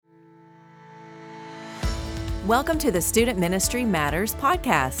Welcome to the Student Ministry Matters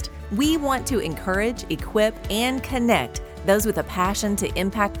podcast. We want to encourage, equip, and connect those with a passion to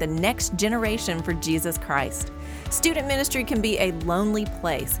impact the next generation for Jesus Christ. Student ministry can be a lonely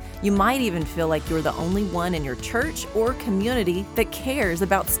place. You might even feel like you're the only one in your church or community that cares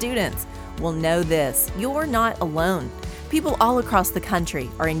about students. Well, know this, you're not alone. People all across the country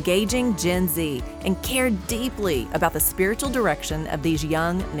are engaging Gen Z and care deeply about the spiritual direction of these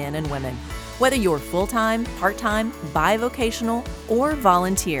young men and women. Whether you're full-time, part-time, bivocational, or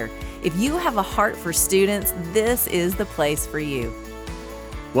volunteer, if you have a heart for students, this is the place for you.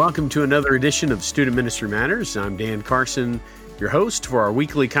 Welcome to another edition of Student Ministry Matters. I'm Dan Carson, your host for our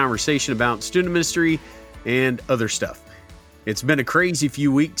weekly conversation about student ministry and other stuff. It's been a crazy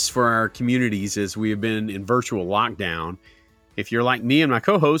few weeks for our communities as we have been in virtual lockdown. If you're like me and my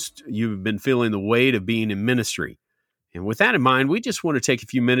co-host, you've been feeling the weight of being in ministry. And with that in mind, we just want to take a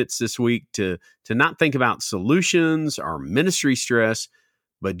few minutes this week to not think about solutions or ministry stress,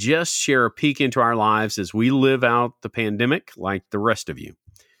 but just share a peek into our lives as we live out the pandemic like the rest of you.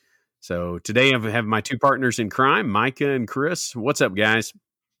 So today I have my two partners in crime, Micah and Chris. What's up, guys?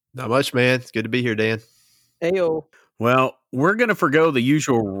 Not much, man. It's good to be here, Dan. Heyo. Well, we're going to forgo the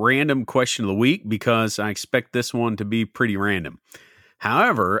usual random question of the week because I expect this one to be pretty random.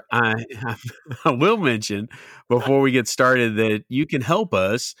 However, I will mention before we get started that you can help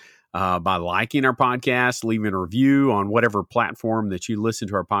us by liking our podcast, leaving a review on whatever platform that you listen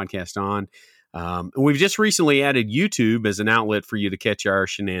to our podcast on. We've just recently added YouTube as an outlet for you to catch our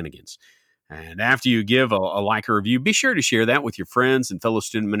shenanigans. And after you give a like or review, be sure to share that with your friends and fellow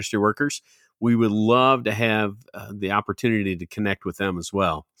student ministry workers. We would love to have the opportunity to connect with them as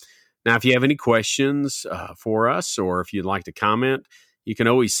well. Now, if you have any questions for us or if you'd like to comment, you can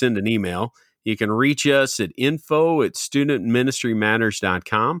always send an email. You can reach us at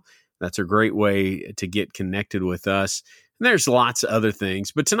info@studentministrymatters.com. That's a great way to get connected with us. And there's lots of other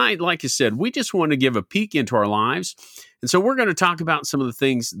things. But tonight, like I said, we just want to give a peek into our lives. And so we're going to talk about some of the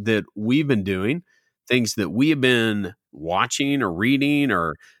things that we've been doing, things that we have been watching or reading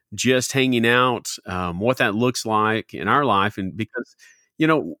or just hanging out, what that looks like in our life. And because, you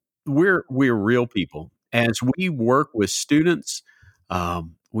know, we're real people. As we work with students,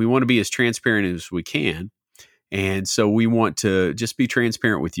 we want to be as transparent as we can. And so we want to just be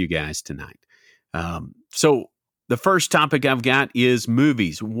transparent with you guys tonight. So the first topic I've got is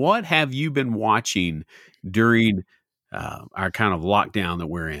movies. What have you been watching during our kind of lockdown that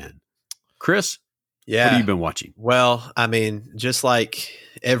we're in? Chris? Yeah. What have you been watching? Well, I mean, just like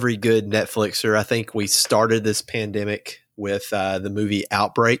every good Netflixer, I think we started this pandemic with the movie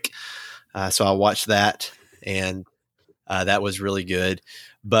Outbreak. So I watched that, and that was really good.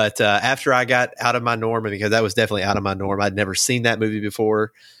 But after I got out of my norm, because that was definitely out of my norm, I'd never seen that movie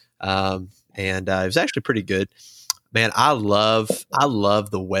before, and it was actually pretty good. Man, I love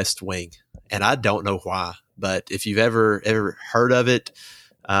The West Wing, and I don't know why, but if you've ever heard of it,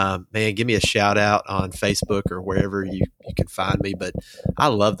 man, give me a shout out on Facebook or wherever you can find me. But I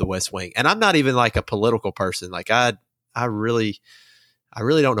love The West Wing, and I'm not even like a political person. Like I really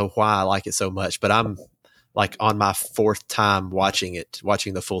don't know why I like it so much, but I'm like on my fourth time watching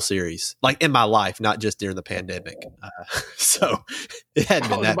the full series, like in my life, not just during the pandemic. So it hadn't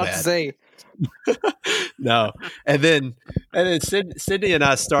been that bad. To say. No. And then Sydney and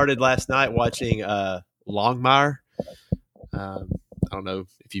I started last night watching Longmire. I don't know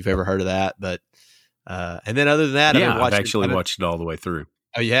if you've ever heard of that, but and then other than that, I've actually watched it all the way through.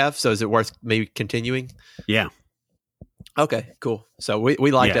 Oh, you have? So is it worth maybe continuing? Yeah. Okay, cool. So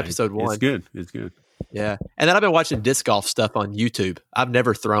we liked episode 1. It's good. Yeah. And then I've been watching disc golf stuff on YouTube. I've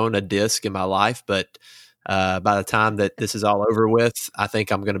never thrown a disc in my life, but by the time that this is all over with, I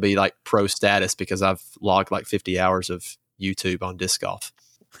think I'm going to be like pro status because I've logged like 50 hours of YouTube on disc golf.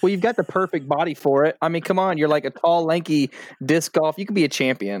 Well, you've got the perfect body for it. I mean, come on, you're like a tall, lanky disc golf. You could be a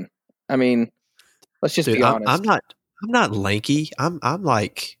champion. I mean, let's just be honest. I'm not lanky. I'm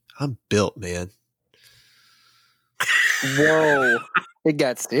built, man. Whoa. It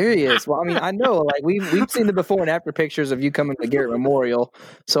got serious. Well, I mean, I know, like we've seen the before and after pictures of you coming to Garrett Memorial.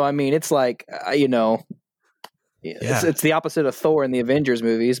 So, I mean, it's like, it's the opposite of Thor in the Avengers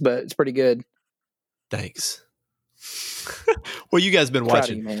movies, but it's pretty good. Thanks. What you guys been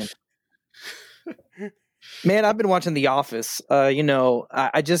watching? You, man, I've been watching The Office.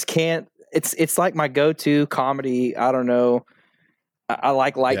 I just can't. It's like my go-to comedy. I don't know. I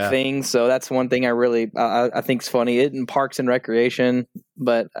like things, so that's one thing I think is funny. It in Parks and Recreation,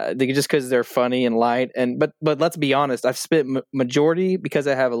 but just because they're funny and light. But let's be honest, I've spent majority because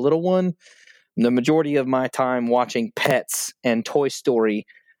I have a little one. The majority of my time watching Pets and Toy Story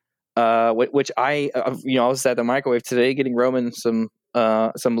which I was at the microwave today getting Roman some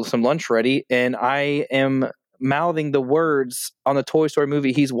lunch ready, and I am mouthing the words on the Toy Story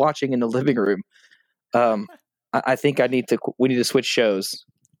movie he's watching in the living room. I think we need to switch shows.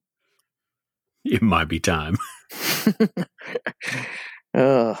 It might be time.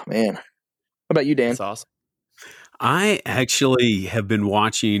 Oh man. What about you, Dan? That's awesome. I actually have been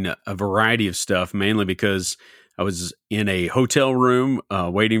watching a variety of stuff, mainly because I was in a hotel room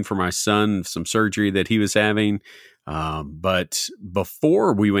waiting for my son, some surgery that he was having. But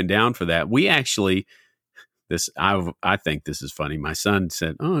before we went down for that, we actually, I think this is funny. My son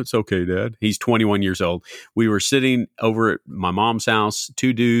said, "Oh, it's okay, Dad." He's 21 years old. We were sitting over at my mom's house,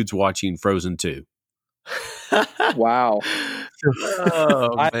 two dudes watching Frozen 2. Wow.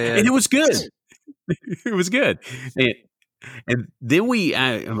 Oh, man. And it was good. It was good. And then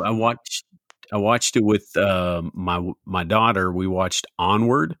I watched it with my daughter. We watched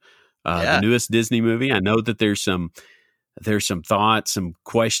Onward, the newest Disney movie. I know that there's some thoughts, some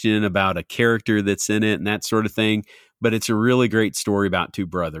question about a character that's in it and that sort of thing, but it's a really great story about two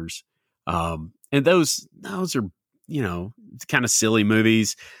brothers. And those are, kind of silly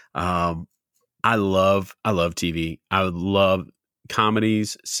movies. I love TV. I love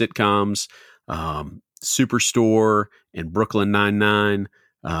comedies, sitcoms, Superstore and Brooklyn Nine-Nine,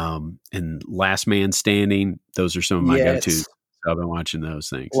 and Last Man Standing. Those are some of my go-tos. So I've been watching those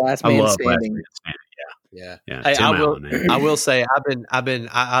things. Last Man Standing. Yeah. Hey, I will say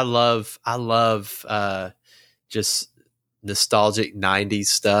I love just nostalgic 90s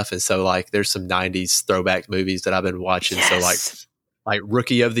stuff. And so like there's some 90s throwback movies that I've been watching. Yes. So like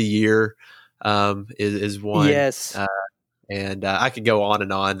Rookie of the Year is one. Yes. And I could go on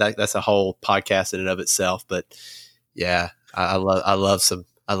and on. That's a whole podcast in and of itself. But yeah, I love some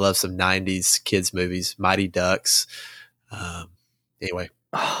 90s kids movies, Mighty Ducks. Anyway.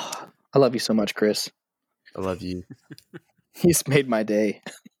 Oh, I love you so much, Chris. I love you. He's made my day.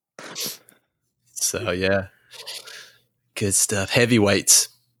 So yeah, good stuff. Heavyweights.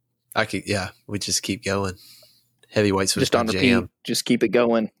 We just keep going. Heavyweights was just on repeat. jam. Just keep it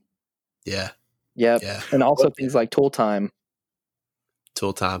going. Yeah. Yep. Yeah. And also things like Tool Time.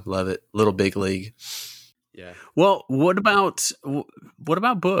 Tool Time, love it. Little Big League. Yeah. Well, what about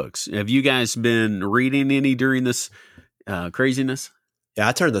books? Have you guys been reading any during this craziness? Yeah,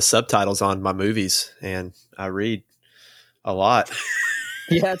 I turn the subtitles on my movies and I read a lot.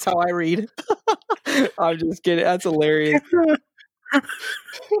 Yeah, that's how I read. I'm just kidding. That's hilarious.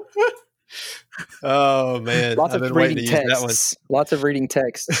 Oh man, Lots of reading texts. Lots of reading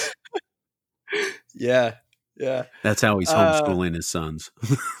texts. Yeah. That's how he's homeschooling his sons.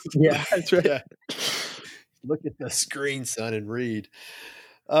 Yeah, that's right. Yeah. Look at the screen, son, and read.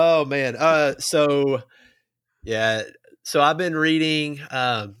 Oh man. So I've been reading.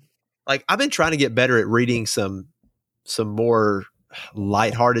 I've been trying to get better at reading some more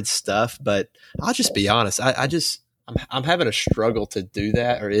lighthearted stuff, but I'll just be honest. I'm having a struggle to do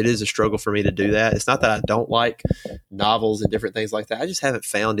that, or it is a struggle for me to do that. It's not that I don't like novels and different things like that. I just haven't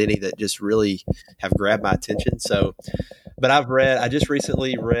found any that just really have grabbed my attention. So, but I just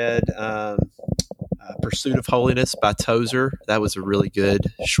recently read Pursuit of Holiness by Tozer. That was a really good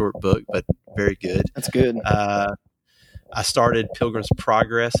short book, but very good. That's good. I started Pilgrim's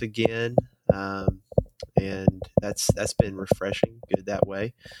Progress again. And that's been refreshing, good that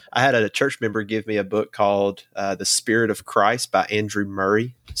way. I had a church member give me a book called The Spirit of Christ by Andrew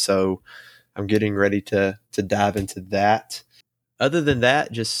Murray. So I'm getting ready to dive into that. Other than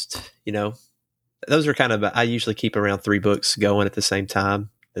that, just, those are kind of, I usually keep around 3 books going at the same time.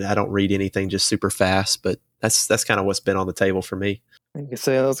 I don't read anything just super fast, but that's kind of what's been on the table for me. I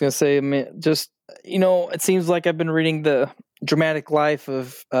was going to say, just, it seems like I've been reading the dramatic life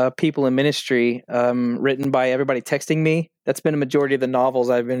of people in ministry, written by everybody texting me. That's been a majority of the novels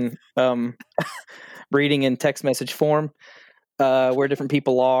I've been reading in text message form, where different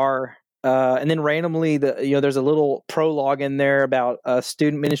people are. And then randomly, there's a little prologue in there about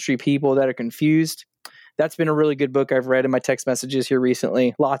student ministry people that are confused. That's been a really good book I've read in my text messages here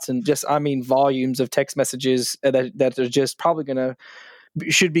recently. Lots and volumes of text messages that are just probably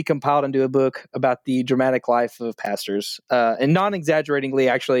should be compiled into a book about the dramatic life of pastors. And non-exaggeratingly,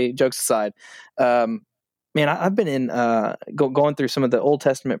 actually, jokes aside, I've been in going through some of the Old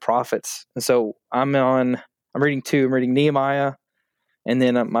Testament prophets. And so I'm reading 2. I'm reading Nehemiah, and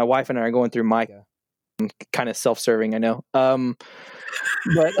then my wife and I are going through Micah. I'm kind of self-serving, I know.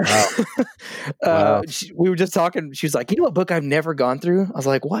 But Wow. we were just talking. She was like, what book I've never gone through? I was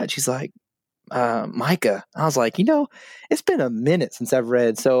like, what? She's like, Micah. I was like, it's been a minute since I've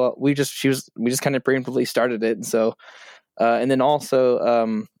read. So we just kind of preemptively started it. And so, and then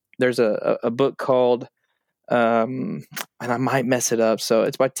also, there's a book called, and I might mess it up. So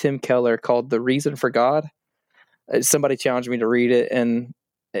it's by Tim Keller called The Reason for God. Somebody challenged me to read it, and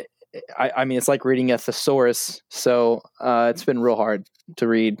I mean, it's like reading a thesaurus. So it's been real hard to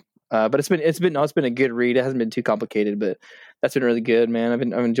read, but it's been a good read. It hasn't been too complicated, but that's been really good, man.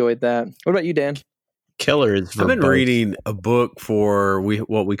 I've enjoyed that. What about you, Dan? Keller is. I've been reading a book for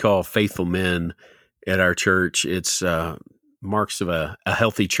what we call faithful men at our church. It's Marks of a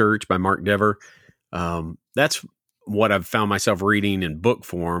Healthy Church by Mark Dever. That's what I've found myself reading in book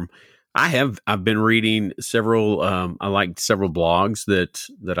form. I've been reading several. I like several blogs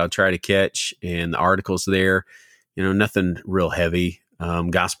that I'll try to catch, and the articles there. Nothing real heavy.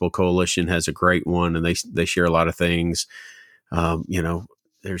 Gospel Coalition has a great one, and they share a lot of things.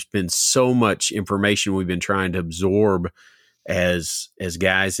 There's been so much information we've been trying to absorb as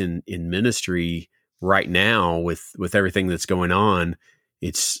guys in ministry right now with everything that's going on.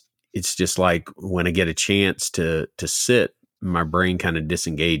 It's just like when I get a chance to sit, my brain kind of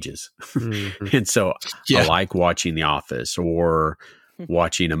disengages. Mm-hmm. And so I like watching The Office or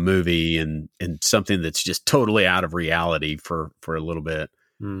watching a movie and something that's just totally out of reality for a little bit.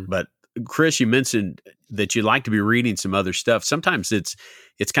 Mm. But Chris, you mentioned that you like to be reading some other stuff. Sometimes it's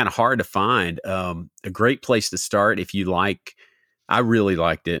kind of hard to find. A great place to start if you like. I really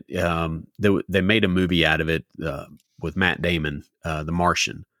liked it. They made a movie out of it with Matt Damon, The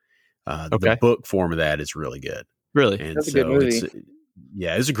Martian. The book form of that is really good. Really, and that's a good movie.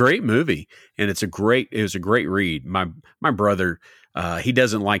 It's a great movie, and it was a great read. My brother, he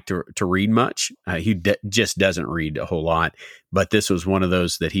doesn't like to read much. He just doesn't read a whole lot. But this was one of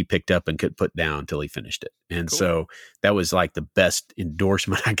those that he picked up and couldn't put down until he finished it. And so that was like the best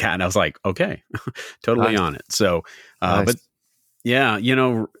endorsement I got. And I was like, okay, totally on it. So, but yeah,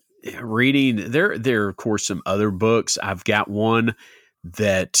 reading there are of course some other books. I've got one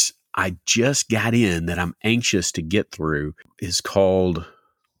that I just got in that I'm anxious to get through. Is called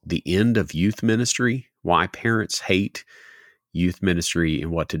The End of Youth Ministry: Why Parents Hate Youth Ministry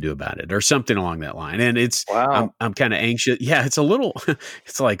and What to Do About It, or something along that line. And it's, I'm kind of anxious. Yeah, it's a little,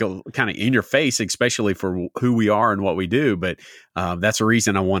 it's like a kind of in your face, especially for who we are and what we do. But that's the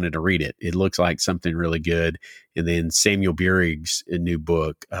reason I wanted to read it. It looks like something really good. And then Samuel Burig's new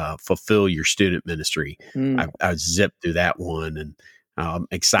book, Fulfill Your Student Ministry. I zipped through that one, and I'm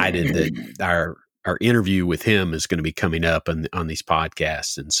excited that our interview with him is going to be coming up on these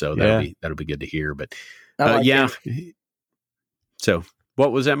podcasts. And so that'll be good to hear. But So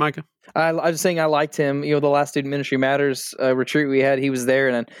what was that, Micah? I was saying I liked him. The last Student Ministry Matters retreat we had, he was there,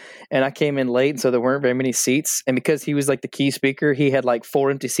 and I came in late, so there weren't very many seats. And because he was like the key speaker, he had like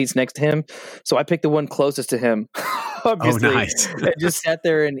 4 empty seats next to him. So I picked the one closest to him. Obviously. Oh, nice. Just sat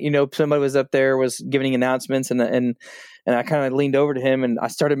there, and somebody was up there, was giving announcements, and I kind of leaned over to him, and I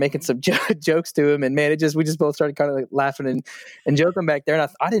started making some jokes to him, and man, we just both started kind of like laughing and joking back there. And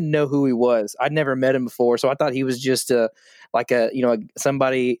I didn't know who he was. I'd never met him before, so I thought he was just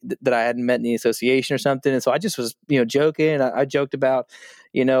somebody that I hadn't met in the association or something. And so I just was joking. I joked about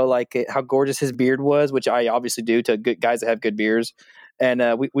like how gorgeous his beard was, which I obviously do to good guys that have good beards. And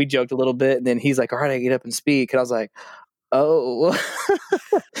we joked a little bit, and then he's like, "All right, I get up and speak," and I was like, "Oh,"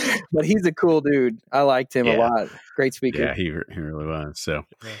 but he's a cool dude. I liked him a lot. Great speaker. Yeah, he really was. So,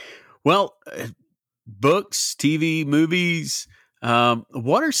 well, books, TV, movies.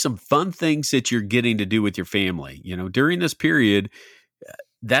 What are some fun things that you're getting to do with your family? During this period,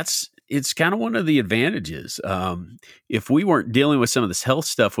 it's kind of one of the advantages. If we weren't dealing with some of this health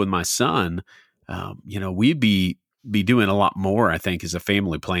stuff with my son, we'd be doing a lot more, I think, as a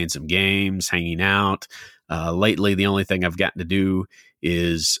family, playing some games, hanging out. Lately, the only thing I've gotten to do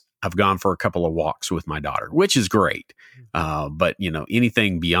is I've gone for a couple of walks with my daughter, which is great. But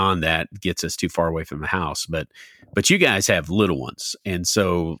anything beyond that gets us too far away from the house. But you guys have little ones, and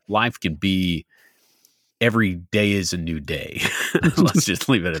so life can be every day is a new day. Let's just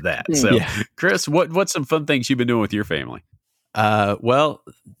leave it at that. So, Chris, what's some fun things you've been doing with your family? Well,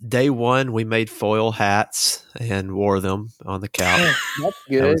 day one, we made foil hats and wore them on the couch. That's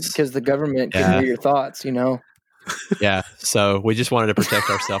good, because the government can hear your thoughts, Yeah. So we just wanted to protect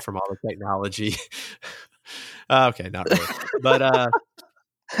ourselves from all the technology. Okay. Not really. But,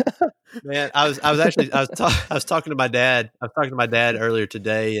 man, I was talking to my dad. I was talking to my dad earlier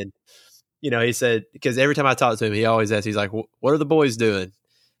today, and, he said, because every time I talk to him, he always asks, he's like, "What are the boys doing?"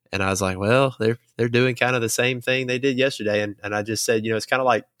 And I was like, "Well, they're doing kind of the same thing they did yesterday." And I just said, it's kind of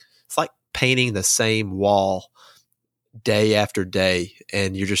like, it's like painting the same wall day after day,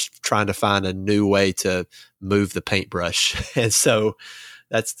 and you're just trying to find a new way to move the paintbrush. And so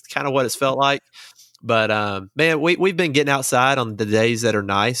that's kind of what it's felt like. But man, we've been getting outside on the days that are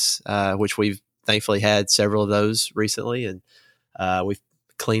nice, which we've thankfully had several of those recently, and we've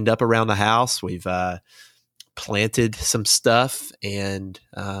cleaned up around the house. We've planted some stuff, and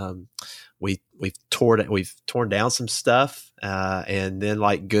we've torn down some stuff, and then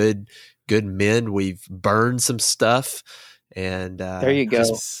like good men, we've burned some stuff, and there you go.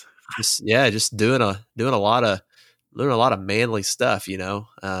 Just doing a lot of manly stuff,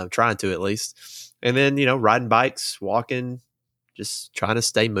 trying to at least, and then riding bikes, walking, just trying to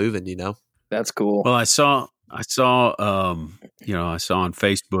stay moving. That's cool. Well, I saw on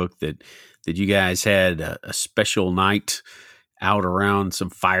Facebook that you guys had a special night out around some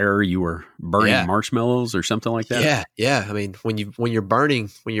fire. You were burning marshmallows or something like that. Yeah. I mean, when you're burning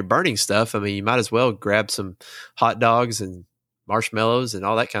stuff, I mean, you might as well grab some hot dogs and marshmallows and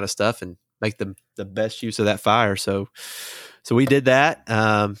all that kind of stuff and make the best use of that fire. So we did that.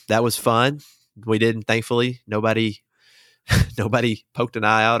 That was fun. We didn't, thankfully, nobody poked an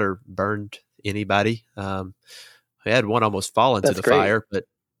eye out or burned anybody. We had one almost fall into the fire, but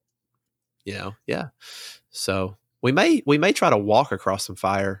yeah. So we may try to walk across some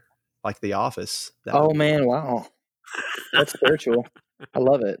fire like The Office. Man, wow, that's spiritual. I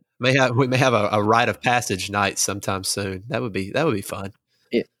love it. We may have a rite of passage night sometime soon. That would be fun.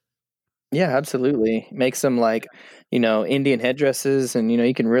 Yeah, absolutely. Make some Indian headdresses, and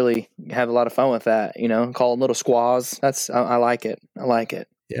you can really have a lot of fun with that. Call them little squaws. I like it.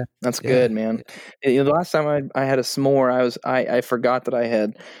 Yeah, that's good, man. The last time I had a s'more, I forgot that I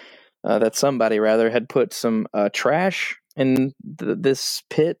had that somebody rather had put some trash in this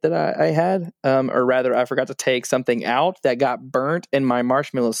pit that I had, or rather, I forgot to take something out that got burnt, and my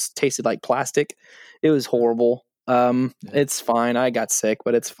marshmallows tasted like plastic. It was horrible. It's fine. I got sick,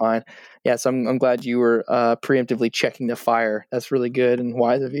 but it's fine. Yeah, so I'm glad you were preemptively checking the fire. That's really good and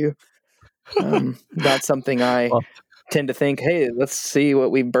wise of you. That's something I tend to think, hey, let's see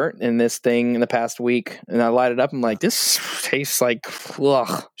what we burnt in this thing in the past week. And I light it up. I'm like, this tastes like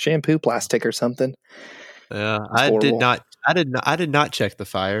shampoo plastic or something. Yeah, I did not check the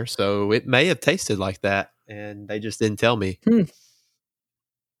fire, so it may have tasted like that, and they just didn't tell me.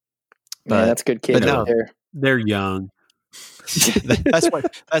 But that's good kids out there. They're young. That's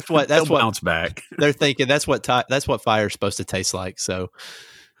what bounce back. They're thinking that's what fire's supposed to taste like. So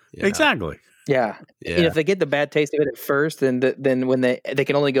exactly. Yeah. If they get the bad taste of it at first, then when they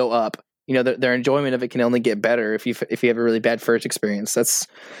can only go up. Their enjoyment of it can only get better if you have a really bad first experience. That's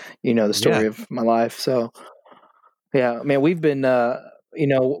the story of my life. So yeah, man, we've been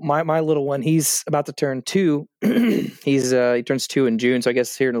my little one, he's about to turn 2. He turns 2 in June, so I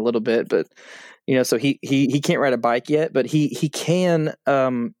guess here in a little bit, but so he can't ride a bike yet, but he can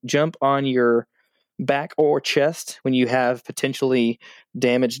jump on your back or chest when you have potentially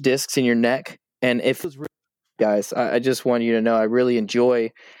damaged discs in your neck. And if guys, I just want you to know I really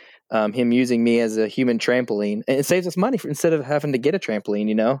enjoy him using me as a human trampoline, and it saves us money instead of having to get a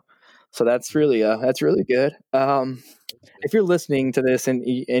trampoline. So that's really good. If you're listening to this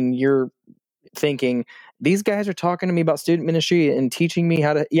and you're thinking these guys are talking to me about student ministry and teaching me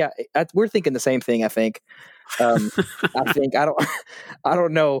how to, we're thinking the same thing. I think, I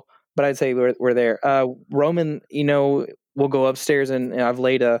don't know, but I'd say we're there. Roman, we'll go upstairs and I've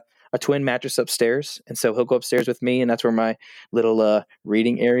laid a twin mattress upstairs. And so he'll go upstairs with me, and that's where my little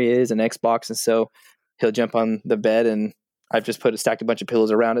reading area is, and Xbox. And so he'll jump on the bed, and I've just stacked a bunch of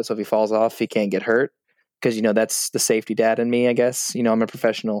pillows around it. So if he falls off, he can't get hurt. Because, that's the safety dad in me, I guess. I'm a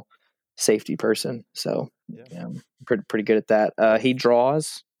professional safety person. So I'm pretty good at that. He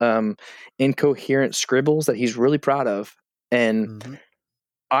draws incoherent scribbles that he's really proud of. And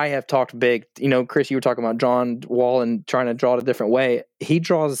I have talked big. Chris, you were talking about drawing wall and trying to draw it a different way. He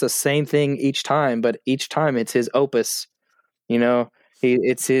draws the same thing each time, but each time it's his opus.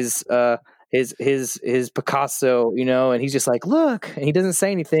 It's his Picasso, and he's just like, look, and he doesn't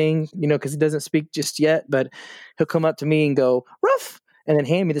say anything, because he doesn't speak just yet, but he'll come up to me and go, rough, and then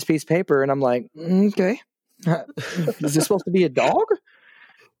hand me this piece of paper. And I'm like, okay, is this supposed to be a dog?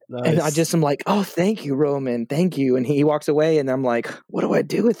 Nice. And I'm like, oh, thank you, Roman. Thank you. And he walks away, and I'm like, what do I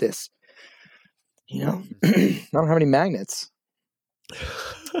do with this? I don't have any magnets.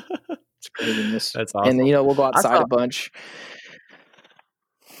 It's craziness. That's awesome. And then, we'll go outside a bunch.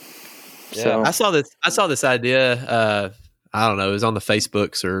 Yeah, so I saw this idea. I don't know. It was on the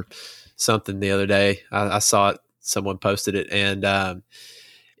Facebooks or something the other day. I saw it. Someone posted it, and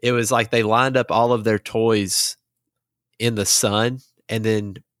it was like they lined up all of their toys in the sun, and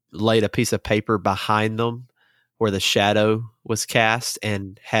then laid a piece of paper behind them where the shadow was cast,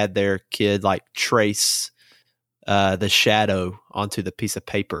 and had their kid trace the shadow onto the piece of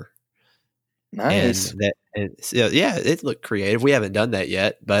paper. Nice. Yeah, it looked creative. We haven't done that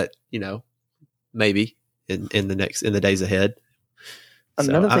yet, but maybe in the days ahead.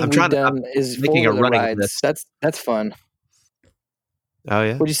 Another thing we've done is making a running rides. List. That's fun. Oh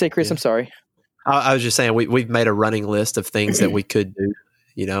yeah. What'd you say, Chris? Yeah. I'm sorry. I was just saying we've made a running list of things that we could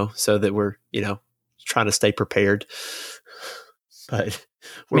do, so that we're trying to stay prepared. But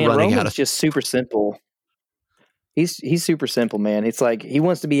we're running Roman's out of. Just super simple. He's super simple, man. It's like he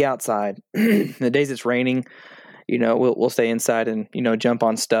wants to be outside. The days it's raining, we'll stay inside and jump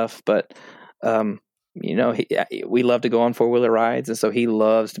on stuff. But we love to go on 4-wheeler rides, and so he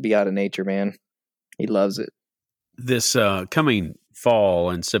loves to be out in nature, man. He loves it. This coming fall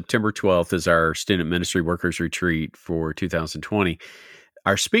and September 12th is our Student Ministry Workers Retreat for 2020.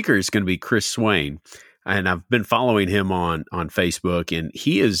 Our speaker is going to be Chris Swain, and I've been following him on Facebook, and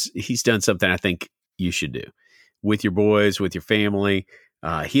he's done something I think you should do with your boys, with your family.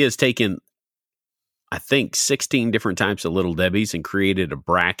 He has taken, I think, 16 different types of Little Debbies and created a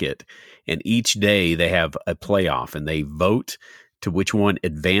bracket, and each day they have a playoff, and they vote to which one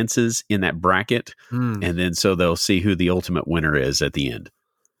advances in that bracket. And then so they'll see who the ultimate winner is at the end.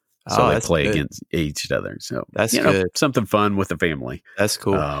 So they play against each other. So that's good. Something fun with the family. That's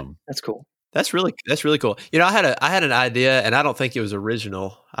cool. That's cool. That's really cool. I had an idea, and I don't think it was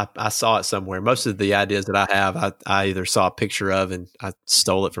original. I saw it somewhere. Most of the ideas that I have, I either saw a picture of and I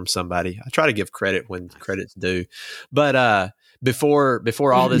stole it from somebody. I try to give credit when credit's due. But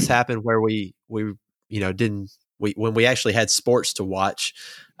before all this happened, where we when we actually had sports to watch,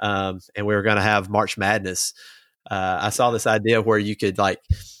 and we were going to have March Madness, I saw this idea where you could, like,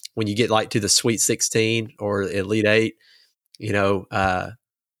 when you get like to the Sweet 16 or Elite 8, you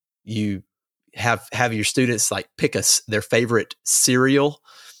have your students like pick their favorite cereal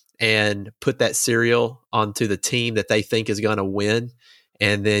and put that cereal onto the team that they think is going to win,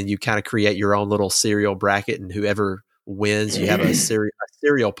 and then you kind of create your own little cereal bracket, and whoever wins, you have a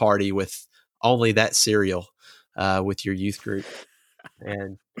cereal party with only that cereal with your youth group.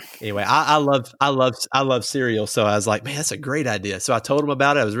 And anyway, I love cereal, so I was like, man, that's a great idea. So I told them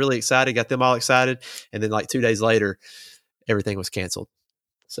about it. I was really excited, got them all excited, and then like 2 days later, everything was canceled.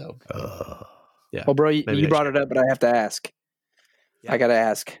 So, yeah. Well, bro, you brought it up, but I have to ask. Yeah. I got to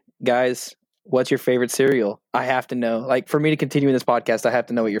ask, guys, what's your favorite cereal? I have to know. Like, for me to continue in this podcast, I have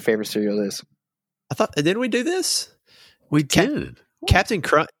to know what your favorite cereal is. I thought, didn't we do this? We did. Captain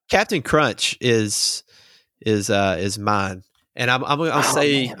Crunch is mine, and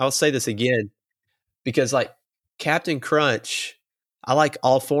I'll say this again, because like Captain Crunch, I like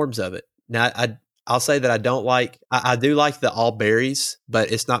all forms of it. Now I'll say that I don't like. I do like the all berries,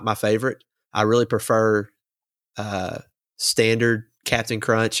 but it's not my favorite. I really prefer standard Captain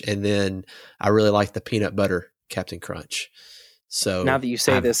Crunch, and then I really like the peanut butter Captain Crunch. So now that you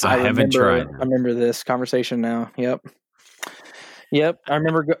say this, I remember this conversation now. Yep. I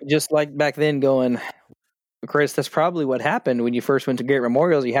remember just like back then going, Chris, that's probably what happened when you first went to Great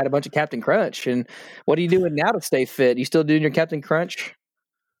Memorials. You had a bunch of Captain Crunch. And what are you doing now to stay fit? You still doing your Captain Crunch?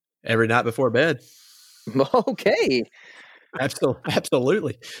 Every night before bed. Okay.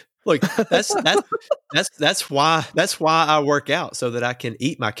 Absolutely. Look, that's why I work out, so that I can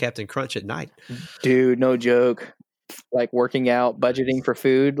eat my Captain Crunch at night. Dude, no joke. Like working out, budgeting for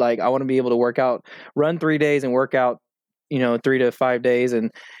food. Like I want to be able to work out, run 3 days and work out, 3 to 5 days.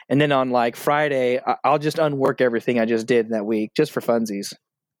 And then on like Friday, I'll just unwork everything I just did in that week just for funsies.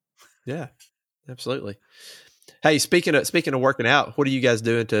 Yeah, absolutely. Hey, speaking of working out, what are you guys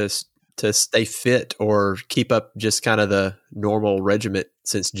doing to stay fit or keep up just kind of the normal regiment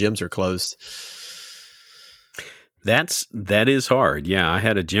since gyms are closed? That is hard. Yeah, I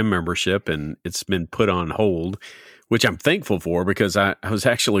had a gym membership and it's been put on hold, which I'm thankful for, because I was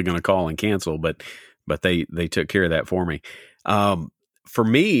actually going to call and cancel, but they took care of that for me. For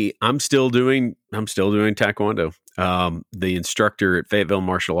me, I'm still doing Taekwondo. The instructor at Fayetteville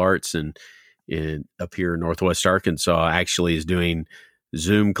Martial Arts and up here in Northwest Arkansas actually is doing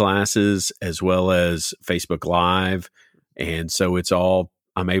Zoom classes as well as Facebook Live. And so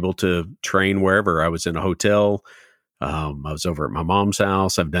I'm able to train wherever. I was in a hotel. I was over at my mom's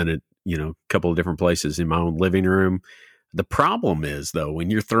house. I've done it, a couple of different places in my own living room. The problem is, though, when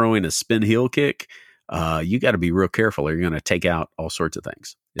you're throwing a spin heel kick, you got to be real careful, or you're going to take out all sorts of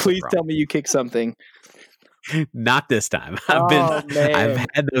things. Please tell me you kick something. Not this time. I've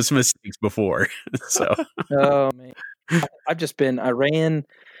had those mistakes before. So. Oh man,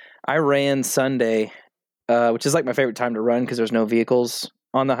 I ran Sunday, which is like my favorite time to run because there's no vehicles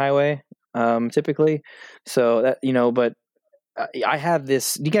on the highway, typically. So that, but I have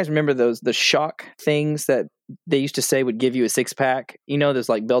this. Do you guys remember the shock things that they used to say would give you a 6-pack? Those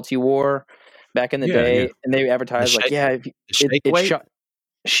like belts you wore back in the Yeah, day, yeah. and they advertised The like, shake- yeah, The shake it's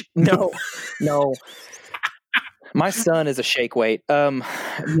weight? no, no. My son is a shake weight. No,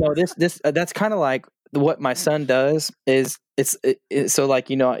 this that's kind of like what my son does is so like,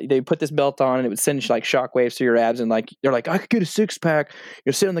 you know, they put this belt on and it would send like shock waves through your abs, and like they're like, I could get a 6-pack.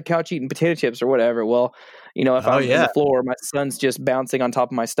 You're sitting on the couch eating potato chips or whatever. Well, you know, if Oh, I'm on yeah. the floor, my son's just bouncing on top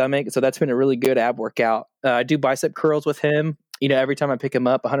of my stomach. So that's been a really good ab workout. I do bicep curls with him. You know, every time I pick him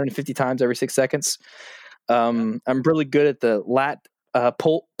up, 150 times every 6 seconds. I'm really good at the lat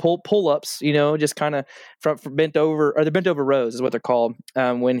pull ups, you know, just kind of from bent over, or the bent over rows is what they're called.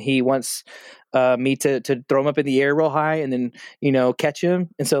 When he wants me to throw him up in the air real high and then, you know, catch him.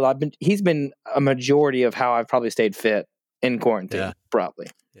 And so he's been a majority of how I've probably stayed fit in quarantine, Yeah. probably.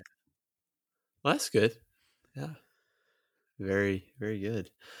 Yeah. Well, that's good. Yeah. Very, very good.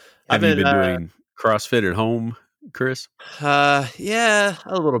 Have you been doing CrossFit at home, Chris? Yeah,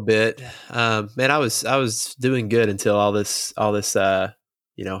 a little bit. Man, I was doing good until all this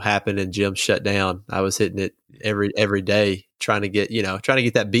you know, happened and gym shut down. I was hitting it every day, trying to get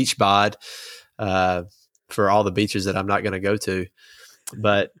that beach bod for all the beaches that I'm not going to go to.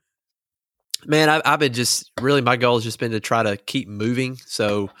 But man, I've been just really, my goal has just been to try to keep moving.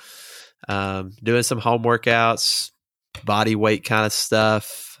 So doing some home workouts, body weight kind of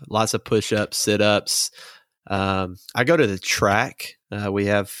stuff, lots of push-ups, sit-ups. I go to the track. We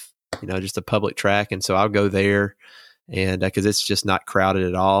have, you know, just a public track. And so I'll go there, and because it's just not crowded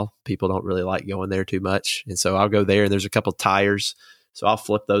at all. People don't really like going there too much. And so I'll go there, and there's a couple tires. So I'll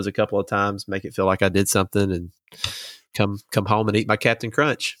flip those a couple of times, make it feel like I did something, and come home and eat my Captain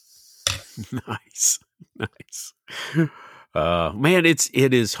Crunch. Nice. Man,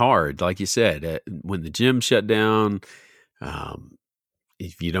 it is hard. Like you said, when the gym shut down,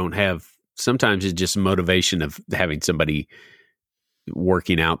 if you don't have, sometimes it's just motivation of having somebody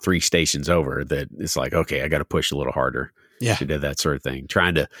working out 3 stations over that it's like, okay, I got to push a little harder. Yeah. To do that sort of thing.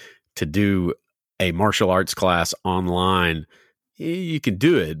 Trying to do a martial arts class online, you can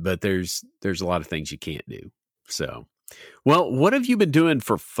do it, but there's a lot of things you can't do. So, well, what have you been doing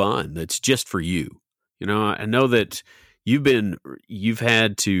for fun that's just for you? You know, I know that you've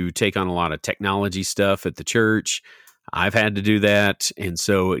had to take on a lot of technology stuff at the church. I've had to do that. And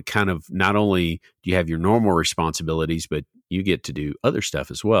so it kind of, not only do you have your normal responsibilities, but you get to do other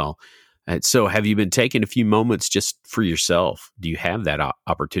stuff as well. So have you been taking a few moments just for yourself? Do you have that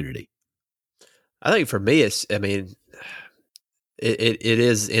opportunity? I think for me, it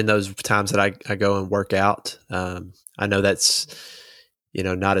is in those times that I go and work out. I know that's, you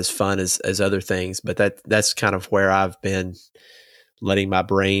know, not as fun as other things, but that's kind of where I've been letting my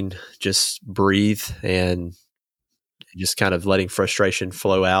brain just breathe and just kind of letting frustration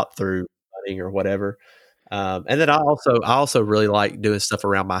flow out through running or whatever. And then I also really like doing stuff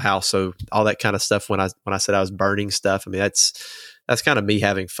around my house. So all that kind of stuff, when I said I was burning stuff, I mean, that's kind of me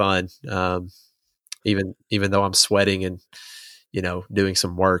having fun. Even though I'm sweating and, you know, doing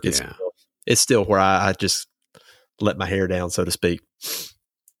some work, it's still where I just let my hair down, so to speak.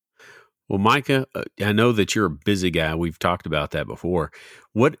 Well, Micah, I know that you're a busy guy. We've talked about that before.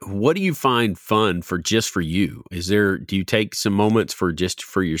 What do you find fun for just for you? Do you take some moments for just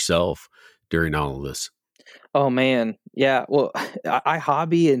for yourself during all of this? Oh man. Yeah. Well, I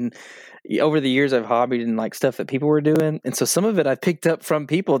hobby, and over the years I've hobbied in like stuff that people were doing. And so some of it I picked up from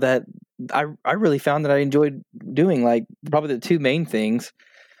people that I really found that I enjoyed doing, like probably the 2 main things.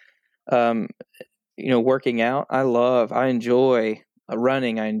 You know, working out. I enjoy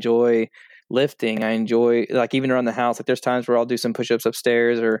running. I enjoy lifting. I enjoy, like, even around the house. Like, there's times where I'll do some push-ups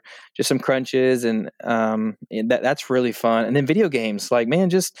upstairs or just some crunches, and that's really fun. And then video games, like, man,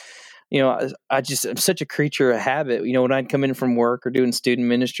 just, you know, I'm such a creature of habit. You know, when I'd come in from work or doing student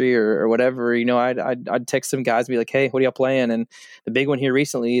ministry or whatever, you know, I'd text some guys and be like, hey, what are y'all playing? And the big one here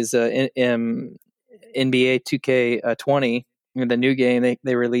recently is NBA 2K20, you know, the new game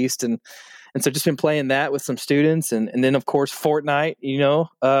they released, and so just been playing that with some students, and then of course Fortnite. You know,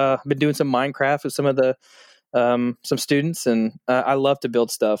 I've been doing some Minecraft with some of the some students, and I love to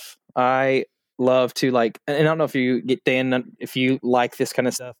build stuff. I love to, like, and I don't know if you get Dan, if you like this kind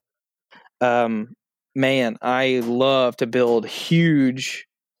of stuff. Man, I love to build huge,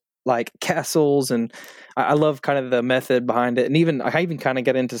 like, castles, and I love kind of the method behind it. And I even kind of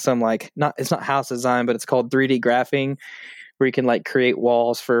get into some, like, it's not house design, but it's called 3D graphing, where you can, like, create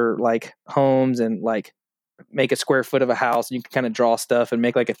walls for, like, homes and, like, make a square foot of a house, and you can kind of draw stuff and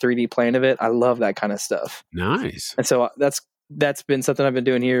make like a 3D plan of it. I love that kind of stuff. Nice. And so that's been something I've been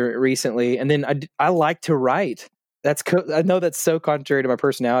doing here recently. And then I like to write. I know that's so contrary to my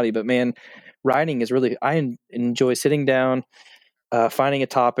personality, but man, writing is really, I enjoy sitting down, finding a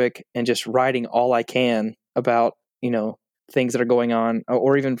topic and just writing all I can about, things that are going on,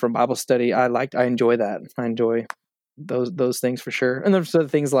 or even from Bible study. I enjoy that. I enjoy those things for sure. And there's other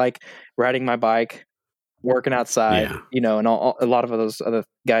things like riding my bike, working outside, and a lot of those other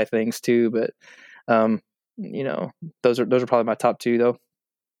guy things too. But, those are probably my top two though.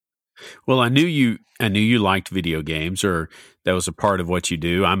 Well, I knew you liked video games, or that was a part of what you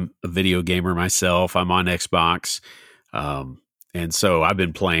do. I'm a video gamer myself. I'm on Xbox. And so I've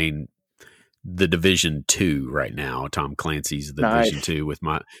been playing The Division 2 right now, Tom Clancy's The Division 2 with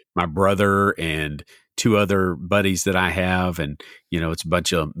my brother and two other buddies that I have. And, it's a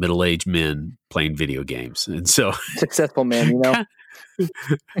bunch of middle-aged men playing video games. And so successful men,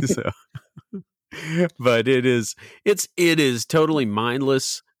 So, but it is totally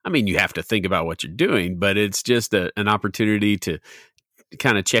mindless. I mean, you have to think about what you're doing, but it's just an opportunity to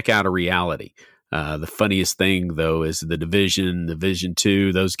kind of check out a reality. The funniest thing, though, is The Division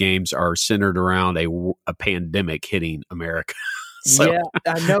 2. Those games are centered around a pandemic hitting America. So, yeah,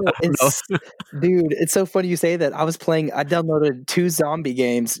 I know. Dude, it's so funny you say that. I downloaded 2 zombie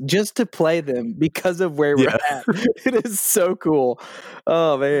games just to play them because of where we're at. It is so cool.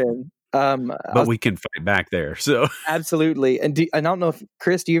 Oh, man. But we can fight back there. So absolutely. And I don't know if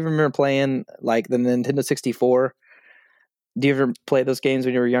Chris, do you remember playing like the Nintendo 64? Do you ever play those games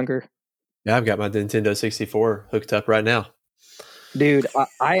when you were younger? Yeah, I've got my Nintendo 64 hooked up right now. Dude,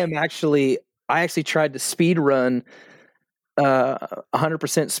 I actually tried to speed run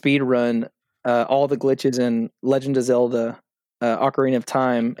 100% speed run all the glitches in Legend of Zelda Ocarina of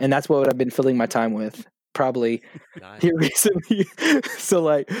Time, and that's what I've been filling my time with. Probably here recently.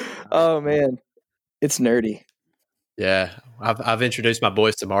 So oh man, it's nerdy. Yeah, I've introduced my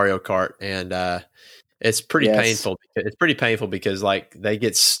boys to Mario Kart, and it's pretty painful. It's pretty painful because they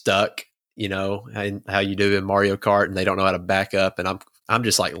get stuck, and how you do in Mario Kart, and they don't know how to back up, and I'm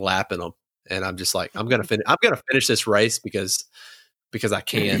just lapping them, and I'm just I'm gonna finish this race because I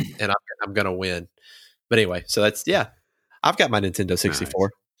can, and I'm gonna win. But anyway, so I've got my Nintendo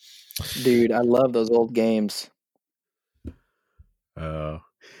 64. Nice. Dude, I love those old games.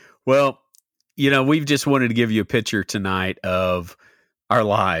 Well, we've just wanted to give you a picture tonight of our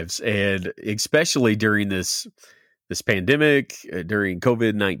lives, and especially during this pandemic, during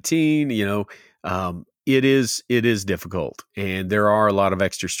COVID-19, it is difficult, and there are a lot of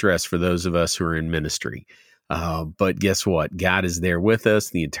extra stress for those of us who are in ministry. But guess what? God is there with us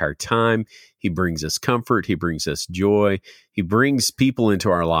the entire time. He brings us comfort. He brings us joy. He brings people into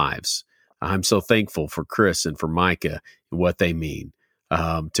our lives. I'm so thankful for Chris and for Micah and what they mean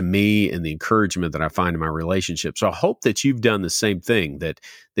to me and the encouragement that I find in my relationship. So I hope that you've done the same thing, that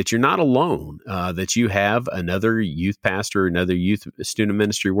you're not alone, that you have another youth pastor, another youth student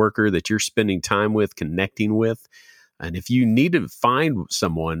ministry worker that you're spending time with, connecting with. And if you need to find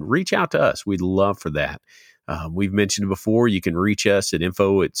someone, reach out to us. We'd love for that. We've mentioned before, you can reach us at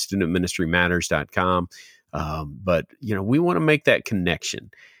info@studentministrymatters.com. But, we want to make that connection.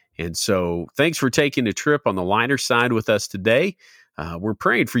 And so thanks for taking a trip on the lighter side with us today. We're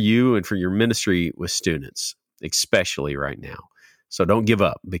praying for you and for your ministry with students, especially right now. So don't give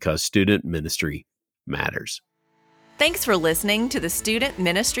up, because student ministry matters. Thanks for listening to the Student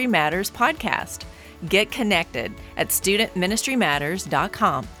Ministry Matters podcast. Get connected at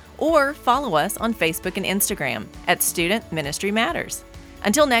studentministrymatters.com. or follow us on Facebook and Instagram at Student Ministry Matters.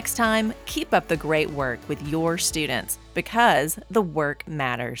 Until next time, keep up the great work with your students, because the work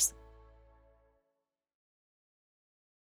matters.